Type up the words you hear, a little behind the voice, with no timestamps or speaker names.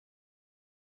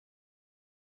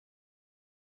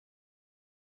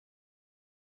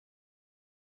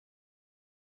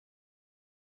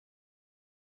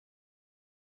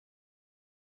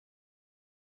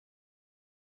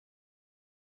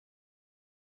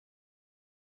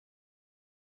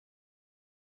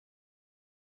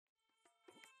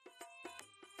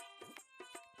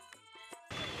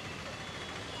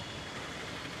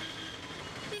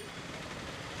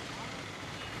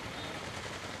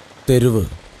തെരുവ്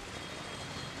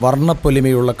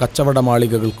വർണ്ണപ്പൊലിമയുള്ള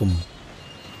കച്ചവടമാളികകൾക്കും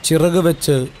ചിറക്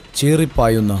വെച്ച്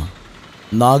ചീറിപ്പായുന്ന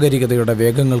നാഗരികതയുടെ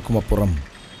വേഗങ്ങൾക്കുമപ്പുറം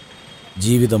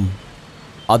ജീവിതം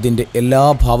അതിൻ്റെ എല്ലാ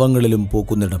ഭാവങ്ങളിലും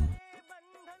പൂക്കുന്നിടം.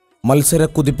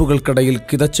 മത്സരക്കുതിപ്പുകൾക്കിടയിൽ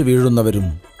കിതച്ചു വീഴുന്നവരും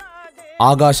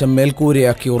ആകാശം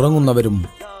മേൽക്കൂരയാക്കി ഉറങ്ങുന്നവരും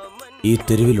ഈ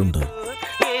തെരുവിലുണ്ട്.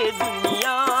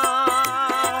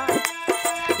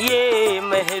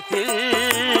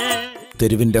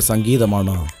 തെരുവിൻ്റെ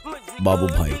സംഗീതമാണ്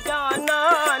ബാബുഭായ്.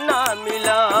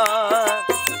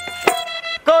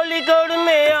 कोलिकोड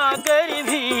में आकर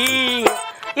भी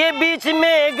ये बीच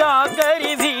में गाकर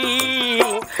भी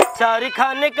चार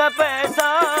खाने का पैसा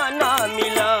ना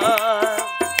मिला,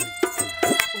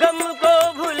 गम को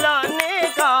भुलाने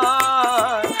का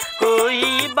कोई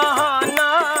बहाना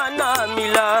ना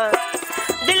मिला,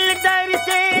 दिल डर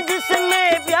से जिसमें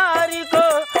प्यार को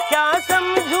क्या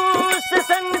समझूं उस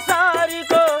संसार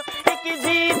को, एक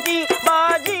जीती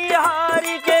बाजी हार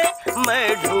के मैं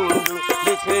ढूंढूं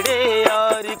बिछड़े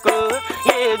यार को,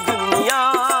 ये दुनिया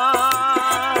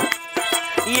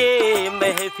ये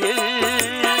महफिल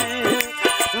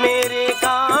मेरे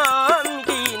काम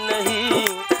की नहीं,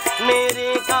 मेरे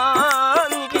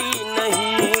काम की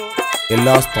नहीं.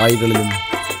 എല്ലാ സ്ഥായികളിലും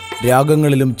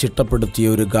രാഗങ്ങളിലും ചിട്ടപ്പെടുത്തിയ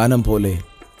ഒരു ഗാനം പോലെ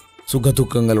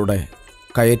സുഖദുഃഖങ്ങളുടെ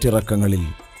കയറ്റിറക്കങ്ങളിൽ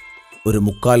ഒരു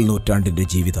 3/4 നൂറ്റാണ്ടിൻ്റെ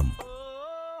ജീവിതം.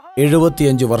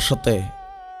 75 വർഷത്തെ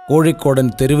കോഴിക്കോടൻ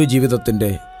തെരുവ് ജീവിതത്തിൻ്റെ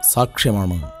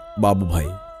സാക്ഷ്യമാണ്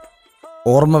ബാബുഭായ്.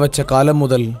 ഓർമ്മ വെച്ച കാലം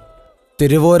മുതൽ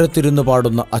തെരുവോരത്തിരുന്ന്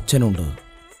പാടുന്ന അച്ഛനുണ്ട്.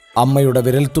 അമ്മയുടെ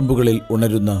വിരൽത്തുമ്പുകളിൽ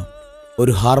ഉണരുന്ന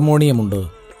ഒരു ഹാർമോണിയമുണ്ട്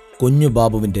കുഞ്ഞു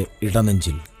ബാബുവിൻ്റെ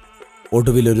ഇടനെഞ്ചിൽ.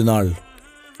 ഒടുവിലൊരു നാൾ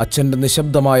അച്ഛൻ്റെ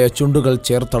നിശബ്ദമായ ചുണ്ടുകൾ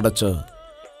ചേർത്തടച്ച്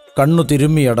കണ്ണു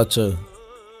തിരുമ്മിയടച്ച്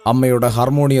അമ്മയുടെ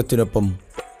ഹാർമോണിയത്തിനൊപ്പം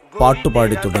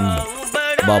പാട്ടുപാടി തുടങ്ങി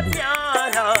ബാബു.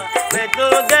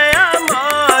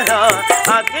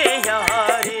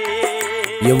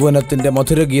 യൗവനത്തിൻ്റെ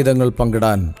മധുരഗീതങ്ങൾ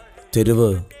പങ്കിടാൻ തെരുവ്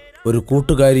ഒരു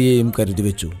കൂട്ടുകാരിയെയും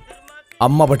കരുതിവെച്ചു.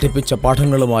 അമ്മ പഠിപ്പിച്ച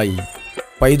പാഠങ്ങളുമായി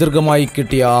പൈതൃകമായി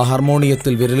കിട്ടിയ ആ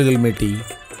ഹാർമോണിയത്തിൽ വിരലുകൾ മീട്ടി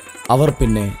അവർ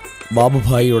പിന്നെ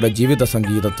ബാബുഭായിയുടെ ജീവിത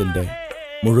സംഗീതത്തിൻ്റെ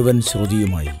മുഴുവൻ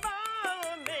ശ്രുതിയുമായി.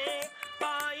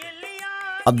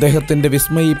 അദ്ദേഹത്തിൻ്റെ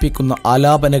വിസ്മയിപ്പിക്കുന്ന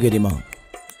ആലാപനഗരിമ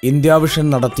ഇന്ത്യാവിഷൻ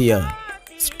നടത്തിയ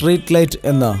സ്ട്രീറ്റ് ലൈറ്റ്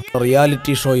എന്ന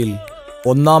റിയാലിറ്റി ഷോയിൽ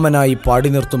ഒന്നാമനായി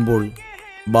പാടി നിർത്തുമ്പോൾ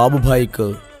ബാബുഭായിക്ക്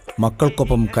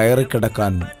മക്കൾക്കൊപ്പം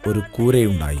കയറിക്കിടക്കാൻ ഒരു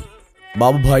കൂരയുണ്ടായി.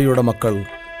 ബാബുഭായിയുടെ മക്കൾ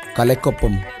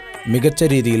കലയ്ക്കൊപ്പം മികച്ച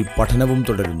രീതിയിൽ പഠനവും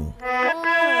തുടരുന്നു.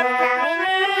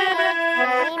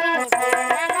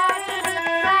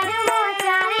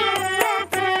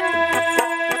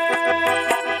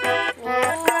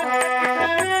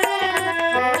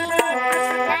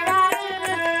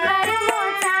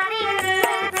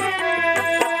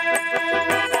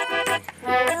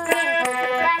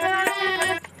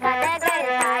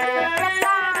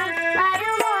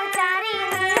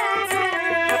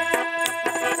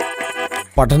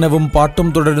 പഠനവും പാട്ടും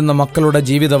തുടരുന്ന മക്കളുടെ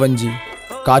ജീവിതവഞ്ചി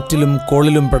കാറ്റിലും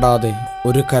കോളിലും പെടാതെ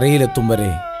ഒരു കരയിലെത്തും വരെ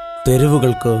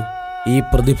തെരുവുകൾക്ക് ഈ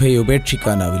പ്രതിഭയെ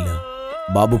ഉപേക്ഷിക്കാനാവില്ല.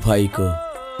 ബാബുഭായിക്ക്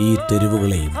ഈ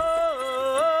തെരുവുകളെയും.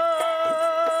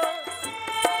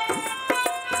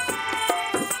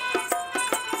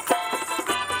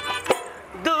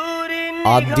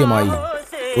 ആദ്യമായി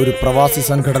ഒരു പ്രവാസി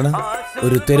സംഘടന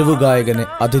ഒരു തെരുവ് ഗായകനെ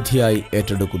അതിഥിയായി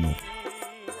ഏറ്റെടുക്കുന്നു.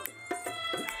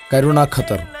 കരുണ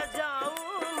ഖത്തർ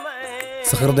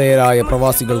സഹൃദയരായ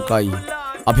പ്രവാസികൾക്കായി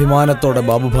അഭിമാനത്തോടെ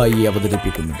ബാബുഭായിയെ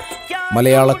അവതരിപ്പിക്കുന്നു.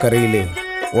 മലയാളക്കരയിലെ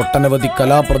ഒട്ടനവധി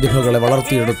കലാപ്രതിഭകളെ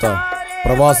വളർത്തിയെടുത്ത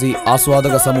പ്രവാസി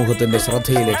ആസ്വാദക സമൂഹത്തിൻ്റെ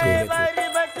ശ്രദ്ധയിലേക്ക്